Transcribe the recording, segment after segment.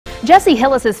Jesse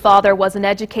Hillis's father was an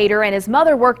educator and his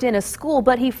mother worked in a school,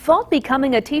 but he fought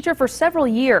becoming a teacher for several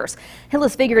years.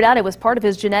 Hillis figured out it was part of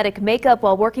his genetic makeup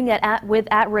while working with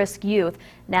at-risk youth.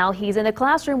 Now he's in a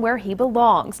classroom where he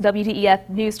belongs. WDEF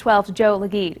News 12's Joe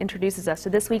Legeet introduces us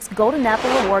to this week's Golden Apple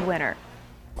Award winner.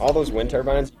 All those wind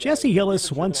turbines. Jesse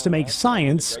Hillis wants to make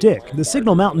science stick. The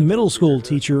Signal Mountain Middle School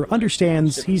teacher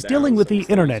understands he's dealing with the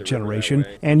internet generation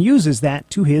and uses that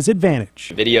to his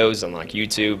advantage. Videos on like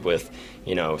YouTube with,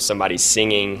 somebody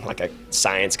singing like a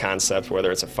science concept,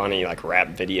 whether it's a funny like rap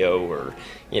video or,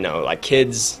 like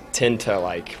kids tend to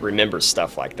like remember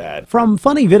stuff like that. From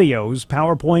funny videos,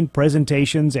 PowerPoint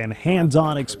presentations, and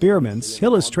hands-on experiments,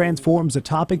 Hillis transforms a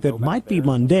topic that might be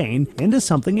mundane into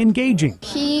something engaging.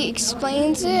 He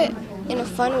explains it in a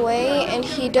fun way, and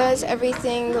he does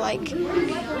everything. Like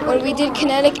when we did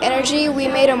kinetic energy, we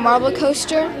made a marble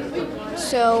coaster,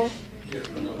 so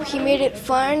he made it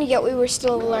fun, yet we were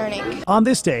still learning. On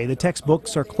this day, the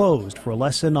textbooks are closed for a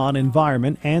lesson on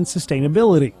environment and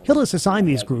sustainability. Hillis assigned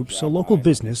these groups a local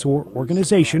business or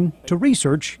organization to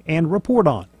research and report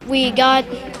on. We got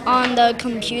on the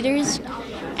computers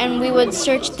and we would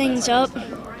search things up.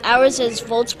 Ours is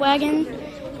Volkswagen,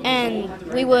 and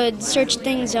we would search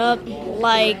things up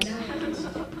like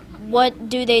what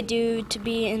do they do to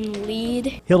be in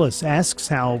lead. Hillis asks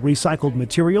how recycled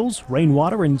materials,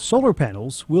 rainwater, and solar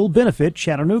panels will benefit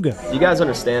Chattanooga. Do you guys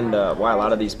understand why a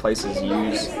lot of these places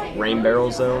use rain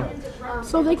barrels though?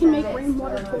 So they can make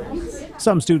rainwater toys.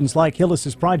 Some students like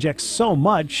Hillis's projects so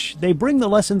much, they bring the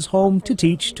lessons home to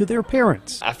teach to their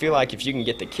parents. I feel like if you can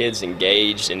get the kids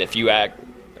engaged and if you act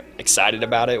excited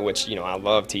about it, which I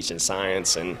love teaching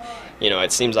science, and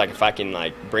it seems like if I can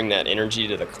bring that energy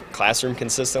to the classroom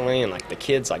consistently and the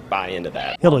kids buy into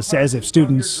that. Hillis says if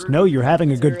students know you're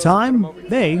having a good time,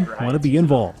 they want to be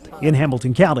involved. In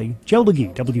Hamilton County, Joe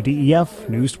Legeet, WDEF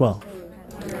News 12.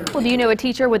 Well, do you know a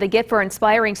teacher with a gift for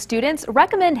inspiring students?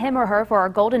 Recommend him or her for our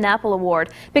Golden Apple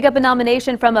Award. Pick up a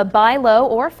nomination from a buy low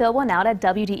or fill one out at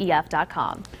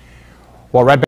WDEF.com. Well,